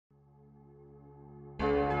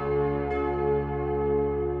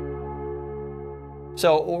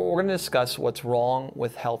So we're going to discuss what's wrong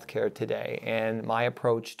with healthcare today and my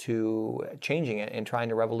approach to changing it and trying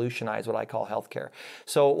to revolutionize what I call healthcare.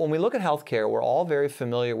 So when we look at healthcare, we're all very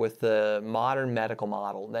familiar with the modern medical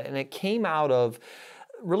model, and it came out of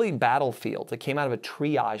really battlefields. It came out of a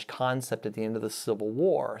triage concept at the end of the Civil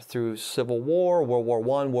War. Through Civil War, World War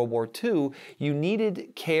I, World War II, you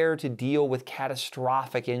needed care to deal with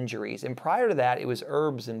catastrophic injuries. And prior to that, it was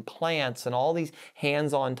herbs and plants and all these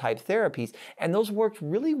hands-on type therapies. And those worked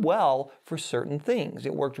really well for certain things.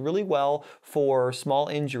 It worked really well for small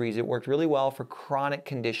injuries. It worked really well for chronic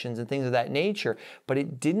conditions and things of that nature. But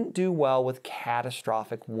it didn't do well with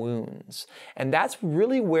catastrophic wounds. And that's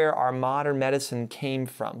really where our modern medicine came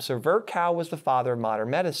from. So Virchow was the father of modern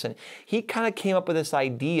medicine. He kind of came up with this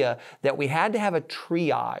idea that we had to have a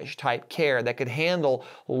triage type care that could handle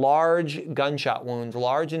large gunshot wounds,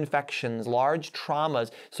 large infections, large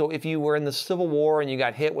traumas. So if you were in the Civil War and you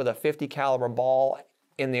got hit with a 50 caliber ball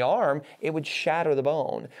in the arm, it would shatter the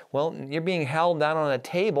bone. Well, you're being held down on a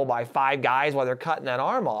table by 5 guys while they're cutting that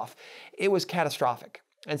arm off. It was catastrophic.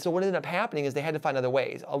 And so what ended up happening is they had to find other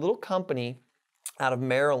ways. A little company out of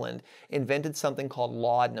Maryland invented something called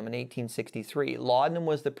laudanum in 1863. Laudanum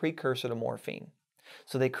was the precursor to morphine.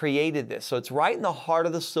 So they created this. So it's right in the heart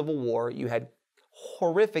of the Civil War. You had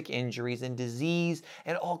horrific injuries and disease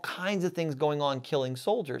and all kinds of things going on killing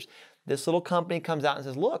soldiers. This little company comes out and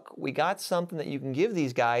says, look, we got something that you can give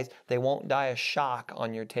these guys. They won't die of shock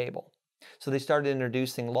on your table. So they started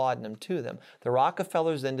introducing laudanum to them. The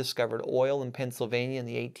Rockefellers then discovered oil in Pennsylvania in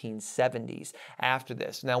the 1870s after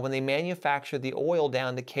this. Now, when they manufactured the oil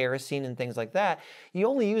down to kerosene and things like that, you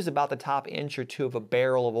only use about the top inch or two of a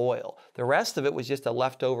barrel of oil. The rest of it was just a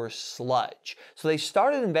leftover sludge. So they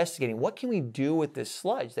started investigating, what can we do with this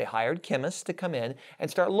sludge? They hired chemists to come in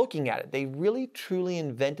and start looking at it. They really, truly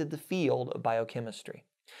invented the field of biochemistry.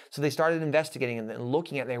 So they started investigating and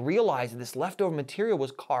looking at it. They realized that this leftover material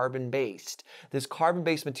was carbon-based. This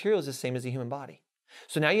carbon-based material is the same as the human body.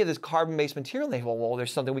 So now you have this carbon-based material, and they go, well,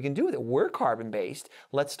 there's something we can do with it. We're carbon-based.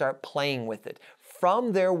 Let's start playing with it.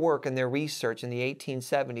 From their work and their research in the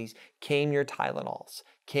 1870s came your Tylenols,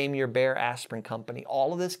 came your Bayer Aspirin company.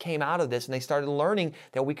 All of this came out of this, and they started learning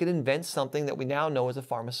that we could invent something that we now know as a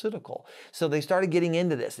pharmaceutical. So they started getting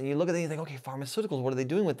into this, and you look at it and you think, okay, pharmaceuticals, what are they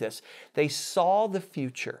doing with this? They saw the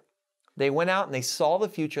future. They went out and they saw the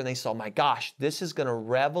future, and they saw, my gosh, this is going to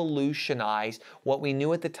revolutionize what we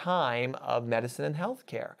knew at the time of medicine and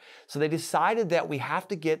healthcare. So they decided that we have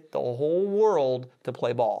to get the whole world to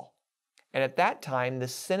play ball. And at that time, the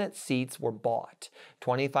Senate seats were bought.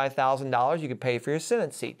 $25,000 you could pay for your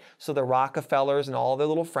Senate seat. So the Rockefellers and all their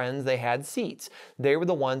little friends, they had seats. They were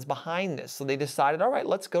the ones behind this. So they decided, all right,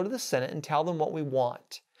 let's go to the Senate and tell them what we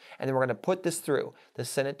want. And then we're going to put this through. The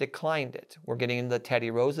Senate declined it. We're getting into the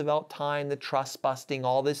Teddy Roosevelt time, the trust busting,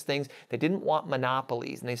 all these things. They didn't want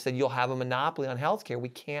monopolies. And they said, you'll have a monopoly on healthcare. We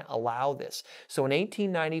can't allow this. So in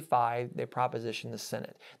 1895, they propositioned the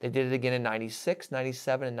Senate. They did it again in 96,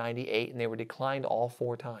 97, and 98, and they were declined all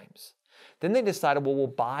 4 times. Then they decided, well, we'll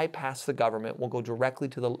bypass the government. We'll go directly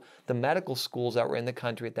to the medical schools that were in the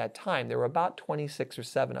country at that time. There were about 26 or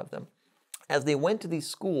 7 of them. As they went to these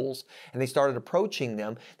schools and they started approaching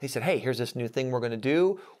them, they said, hey, here's this new thing we're going to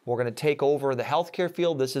do. We're going to take over the healthcare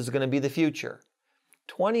field. This is going to be the future.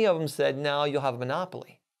 20 of them said, no, you'll have a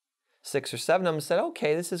monopoly. 6 or 7 of them said,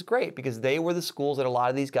 okay, this is great, because they were the schools that a lot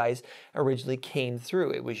of these guys originally came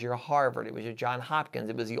through. It was your Harvard, it was your Johns Hopkins,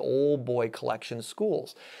 it was the old boy collection of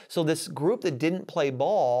schools. So this group that didn't play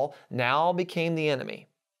ball now became the enemy.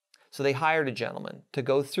 So they hired a gentleman to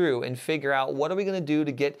go through and figure out, what are we going to do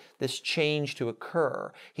to get this change to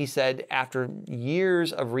occur? He said after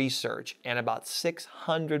years of research and about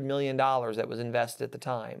 $600 million that was invested at the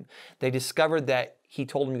time, they discovered that he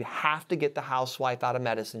told them, you have to get the housewife out of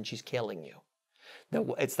medicine. She's killing you.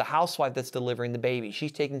 It's the housewife that's delivering the baby.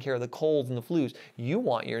 She's taking care of the colds and the flus. You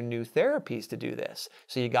want your new therapies to do this.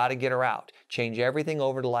 So you got to get her out. Change everything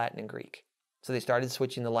over to Latin and Greek. So they started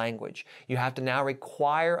switching the language. You have to now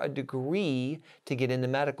require a degree to get into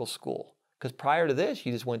medical school. Because prior to this,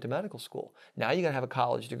 you just went to medical school. Now you got to have a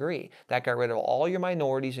college degree. That got rid of all your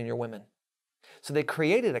minorities and your women. So they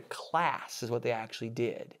created a class, is what they actually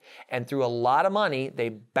did. And through a lot of money, they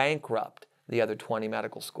bankrupt the other 20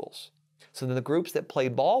 medical schools. So then the groups that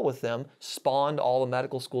played ball with them spawned all the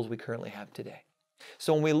medical schools we currently have today.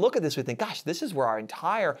 So when we look at this, we think, gosh, this is where our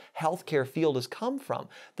entire healthcare field has come from.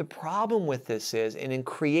 The problem with this is, in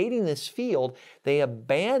creating this field, they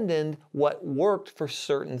abandoned what worked for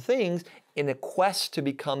certain things in a quest to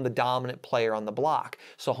become the dominant player on the block.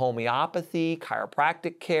 So homeopathy,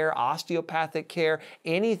 chiropractic care, osteopathic care,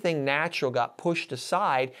 anything natural got pushed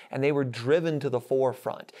aside and they were driven to the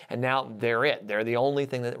forefront. And now they're it. They're the only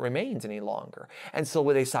thing that remains any longer. And so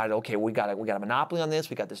they decided, okay, we got a monopoly on this.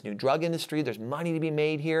 We got this new drug industry. There's money to be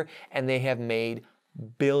made here. And they have made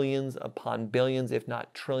billions upon billions, if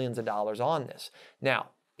not trillions of dollars on this.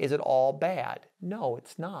 Now, is it all bad? No,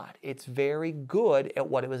 it's not. It's very good at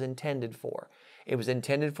what it was intended for. It was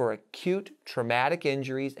intended for acute traumatic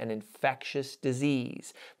injuries and infectious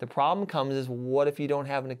disease. The problem comes is, what if you don't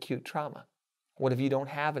have an acute trauma? What if you don't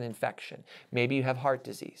have an infection? Maybe you have heart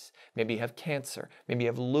disease. Maybe you have cancer. Maybe you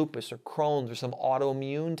have lupus or Crohn's or some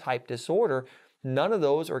autoimmune type disorder. None of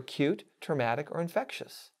those are acute, traumatic, or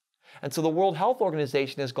infectious. And so the World Health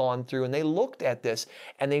Organization has gone through and they looked at this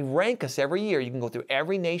and they rank us every year. You can go through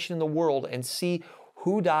every nation in the world and see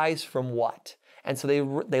who dies from what. And so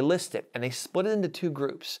they list it and they split it into two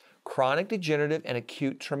groups, chronic degenerative and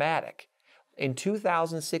acute traumatic. In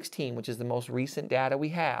 2016, which is the most recent data we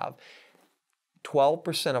have,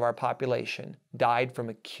 12% of our population died from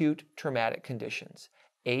acute traumatic conditions.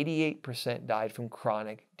 88% died from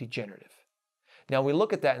chronic degenerative. Now we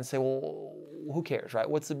look at that and say, well, who cares, right?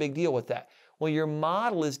 What's the big deal with that? Well, your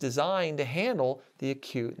model is designed to handle the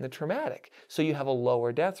acute and the traumatic, so you have a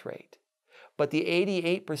lower death rate. But the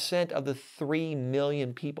 88% of the 3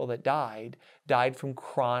 million people that died from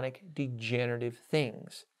chronic degenerative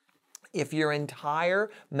things. If your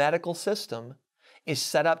entire medical system is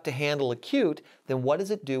set up to handle acute, then what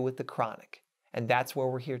does it do with the chronic? And that's where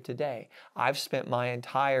we're here today. I've spent my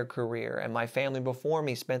entire career, and my family before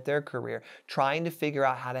me spent their career, trying to figure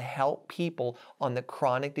out how to help people on the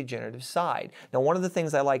chronic degenerative side. Now, one of the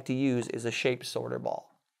things I like to use is a shape sorter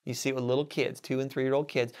ball. You see it with little kids, 2- and 3-year-old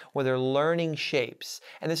kids, where they're learning shapes.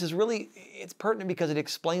 And this is really, it's pertinent because it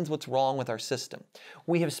explains what's wrong with our system.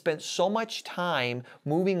 We have spent so much time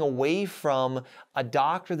moving away from a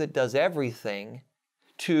doctor that does everything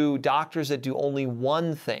to doctors that do only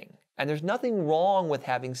one thing. And there's nothing wrong with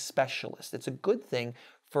having specialists. It's a good thing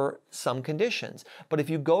for some conditions. But if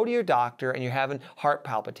you go to your doctor and you're having heart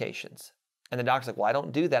palpitations, and the doctor's like, well, I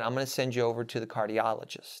don't do that. I'm going to send you over to the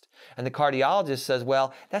cardiologist. And the cardiologist says,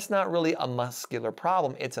 well, that's not really a muscular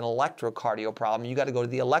problem. It's an electrocardio problem. You got to go to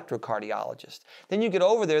the electrocardiologist. Then you get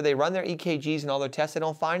over there, they run their EKGs and all their tests, they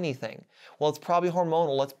don't find anything. Well, it's probably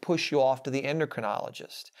hormonal. Let's push you off to the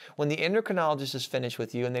endocrinologist. When the endocrinologist is finished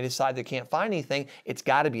with you and they decide they can't find anything, it's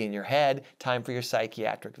got to be in your head. Time for your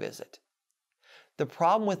psychiatric visit. The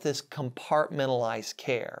problem with this compartmentalized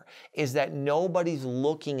care is that nobody's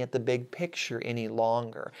looking at the big picture any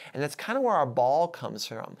longer. And that's kind of where our ball comes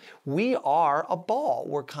from. We are a ball.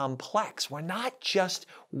 We're complex. We're not just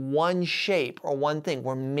one shape or one thing.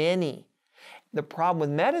 We're many. The problem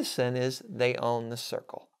with medicine is they own the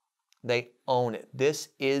circle. They own it. This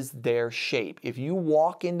is their shape. If you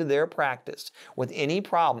walk into their practice with any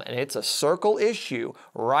problem and it's a circle issue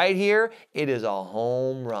right here, it is a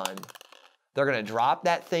home run. They're going to drop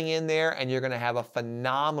that thing in there and you're going to have a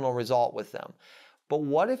phenomenal result with them. But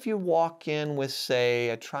what if you walk in with, say,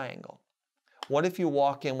 a triangle? What if you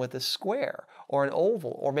walk in with a square or an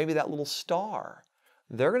oval or maybe that little star?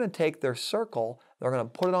 They're going to take their circle, they're going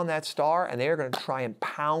to put it on that star, and they're going to try and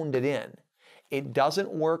pound it in. It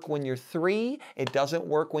doesn't work when you're 3. It doesn't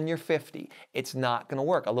work when you're 50. It's not going to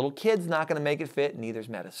work. A little kid's not going to make it fit, neither's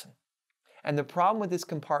medicine. And the problem with this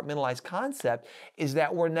compartmentalized concept is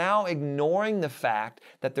that we're now ignoring the fact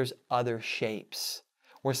that there's other shapes.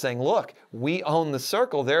 We're saying, look, we own the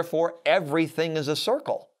circle, therefore everything is a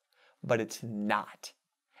circle. But it's not.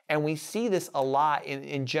 And we see this a lot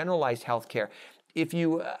in generalized healthcare.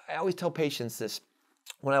 I always tell patients this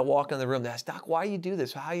when I walk in the room. They ask, Doc, why do you do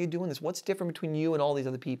this? How are you doing this? What's different between you and all these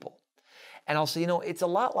other people? And I'll say, it's a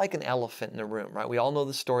lot like an elephant in the room, right? We all know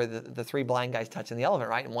the story, the 3 blind guys touching the elephant,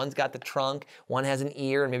 right? And one's got the trunk, one has an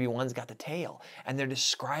ear, and maybe one's got the tail. And they're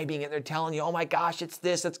describing it. They're telling you, oh my gosh, it's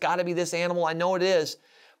this. It's got to be this animal. I know it is.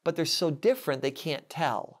 But they're so different, they can't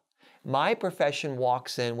tell. My profession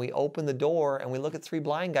walks in, we open the door, and we look at 3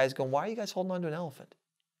 blind guys going, why are you guys holding on to an elephant?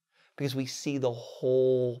 Because we see the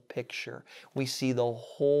whole picture. We see the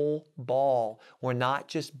whole ball. We're not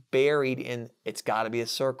just buried in, it's got to be a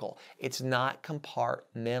circle. It's not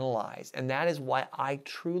compartmentalized. And that is why I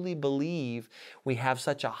truly believe we have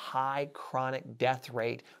such a high chronic death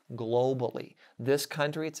rate globally. This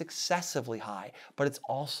country, it's excessively high, but it's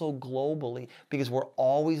also globally because we're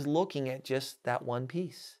always looking at just that one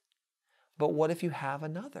piece. But what if you have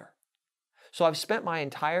another? So I've spent my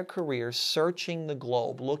entire career searching the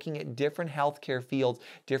globe, looking at different healthcare fields,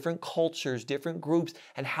 different cultures, different groups,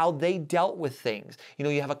 and how they dealt with things. You know,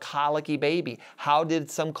 you have a colicky baby. How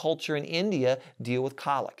did some culture in India deal with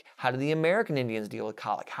colic? How did the American Indians deal with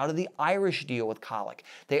colic? How did the Irish deal with colic?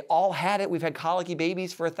 They all had it. We've had colicky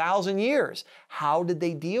babies for 1,000 years. How did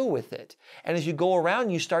they deal with it? And as you go around,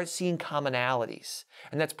 you start seeing commonalities.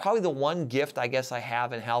 And that's probably the one gift I guess I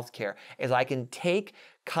have in healthcare, is I can take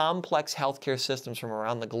complex healthcare systems from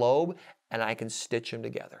around the globe and I can stitch them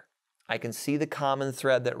together. I can see the common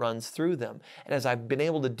thread that runs through them. And as I've been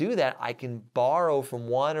able to do that, I can borrow from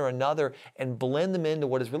one or another and blend them into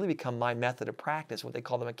what has really become my method of practice, what they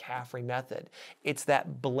call the McCaffrey method. It's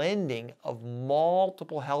that blending of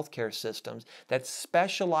multiple healthcare systems that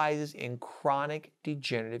specializes in chronic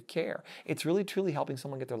degenerative care. It's really truly helping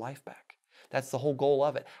someone get their life back. That's the whole goal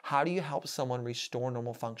of it. How do you help someone restore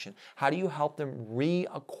normal function? How do you help them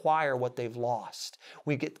reacquire what they've lost?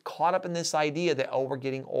 We get caught up in this idea that, oh, we're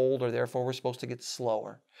getting older, therefore we're supposed to get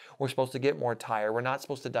slower. We're supposed to get more tired. We're not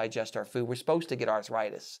supposed to digest our food. We're supposed to get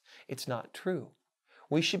arthritis. It's not true.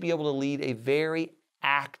 We should be able to lead a very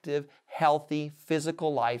active, healthy,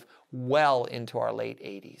 physical life well into our late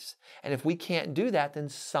 80s. And if we can't do that, then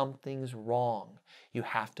something's wrong. You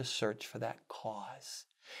have to search for that cause.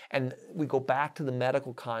 And we go back to the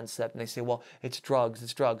medical concept and they say, well, it's drugs,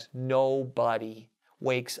 it's drugs. Nobody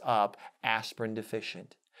wakes up aspirin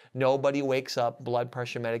deficient. Nobody wakes up blood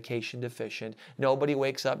pressure medication deficient. Nobody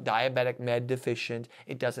wakes up diabetic med deficient.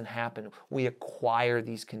 It doesn't happen. We acquire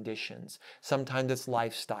these conditions. Sometimes it's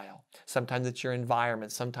lifestyle. Sometimes it's your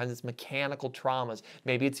environment. Sometimes it's mechanical traumas.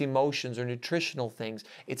 Maybe it's emotions or nutritional things.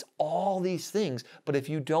 It's all these things. But if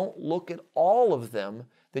you don't look at all of them,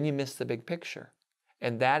 then you miss the big picture.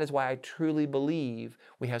 And that is why I truly believe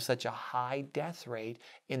we have such a high death rate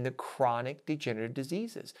in the chronic degenerative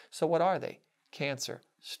diseases. So what are they? Cancer,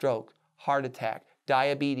 stroke, heart attack,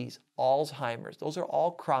 diabetes, Alzheimer's. Those are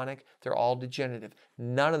all chronic. They're all degenerative.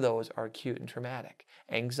 None of those are acute and traumatic.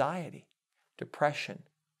 Anxiety, depression,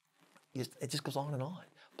 it just goes on and on.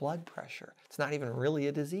 Blood pressure. It's not even really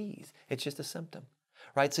a disease. It's just a symptom.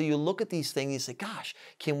 Right? So you look at these things and you say, gosh,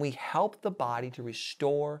 can we help the body to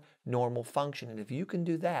restore normal function? And if you can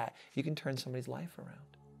do that, you can turn somebody's life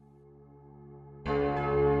around.